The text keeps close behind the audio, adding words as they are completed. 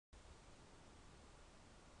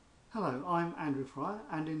Hello, I'm Andrew Fryer,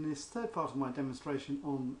 and in this third part of my demonstration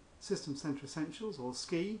on System Center Essentials, or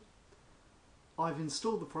SCE, I've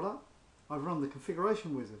installed the product, I've run the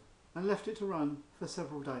configuration wizard and left it to run for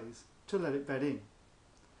several days to let it bed in.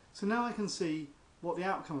 So now I can see what the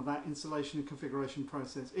outcome of that installation and configuration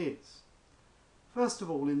process is. First of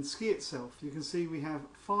all, in SCE itself, you can see we have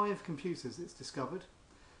 5 computers it's discovered,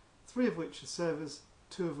 3 of which are servers,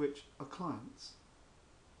 2 of which are clients.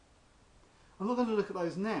 I'm not going to look at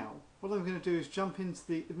those now. What I'm going to do is jump into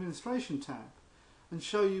the administration tab and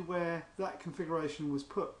show you where that configuration was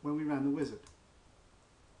put when we ran the wizard.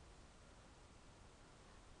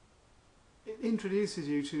 It introduces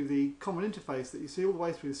you to the common interface that you see all the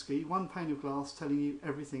way through the SCE, one pane of glass telling you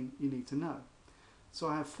everything you need to know. So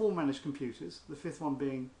I have 4 managed computers, the 5th one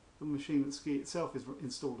being the machine that SCE itself is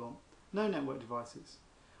installed on. No network devices.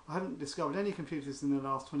 I haven't discovered any computers in the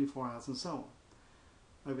last 24 hours and so on.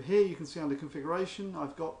 Over here you can see under configuration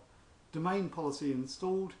I've got domain policy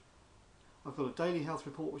installed, I've got a daily health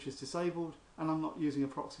report which is disabled, and I'm not using a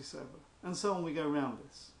proxy server, and so on we go around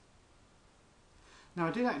this. Now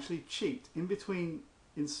I did actually cheat in between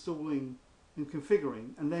installing and configuring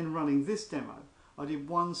and then running this demo. I did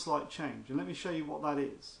one slight change, and let me show you what that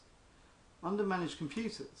is. Under managed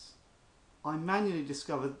computers I manually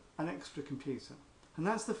discovered an extra computer, and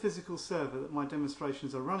that's the physical server that my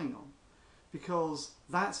demonstrations are running on, because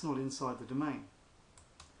that's not inside the domain.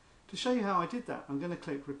 To show you how I did that, I'm going to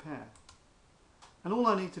click Repair. And all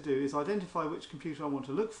I need to do is identify which computer I want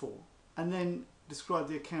to look for and then describe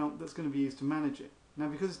the account that's going to be used to manage it. Now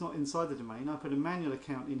because it's not inside the domain, I put a manual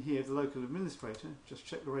account in here, the local administrator, just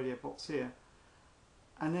check the radio box here,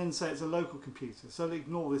 and then say it's a local computer, so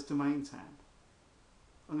ignore this domain tab.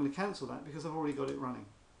 I'm going to cancel that because I've already got it running.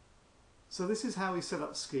 So this is how we set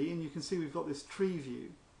up SCE, and you can see we've got this tree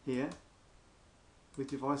view here, with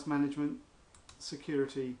device management,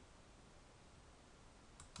 security,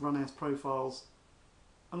 run as profiles,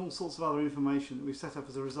 and all sorts of other information that we've set up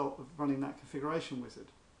as a result of running that configuration wizard.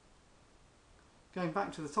 Going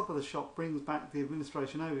back to the top of the shop brings back the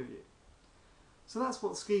administration overview. So that's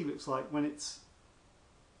what SCE looks like when it's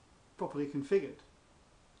properly configured.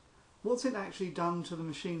 What's it actually done to the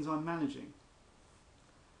machines I'm managing?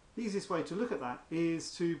 The easiest way to look at that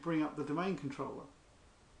is to bring up the domain controller.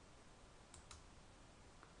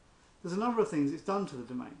 There's a number of things it's done to the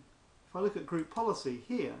domain. If I look at group policy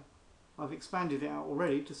here, I've expanded it out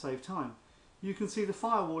already to save time. You can see the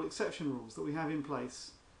firewall exception rules that we have in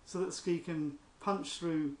place so that SCE can punch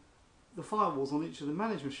through the firewalls on each of the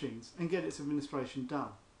managed machines and get its administration done.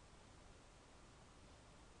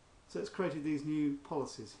 So it's created these new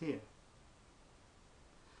policies here.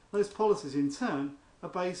 Those policies in turn are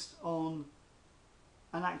based on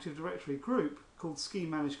an Active Directory group called SCE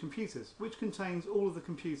Managed Computers, which contains all of the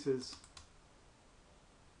computers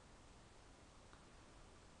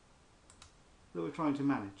that we're trying to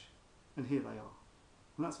manage, and here they are.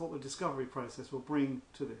 And that's what the discovery process will bring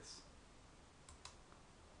to this.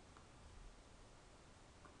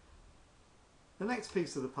 The next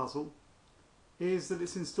piece of the puzzle is that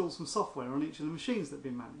it's installed some software on each of the machines that have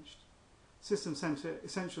been managed. System Center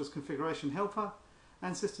Essentials Configuration Helper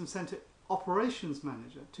and System Center Operations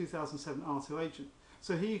Manager 2007 R2 Agent.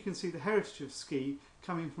 So here you can see the heritage of SCE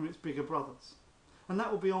coming from its bigger brothers. And that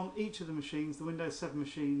will be on each of the machines, the Windows 7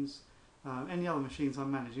 machines, any other machines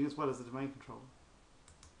I'm managing, as well as the domain controller.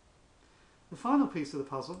 The final piece of the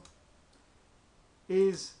puzzle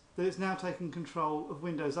is that it's now taken control of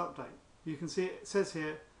Windows Update. You can see it says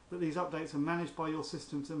here that these updates are managed by your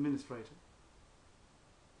system's administrator.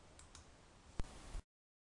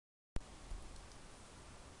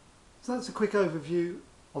 So that's a quick overview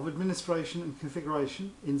of administration and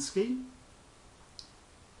configuration in SCE.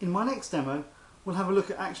 In my next demo, we'll have a look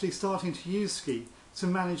at actually starting to use SCE to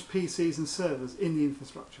manage PCs and servers in the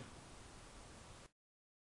infrastructure.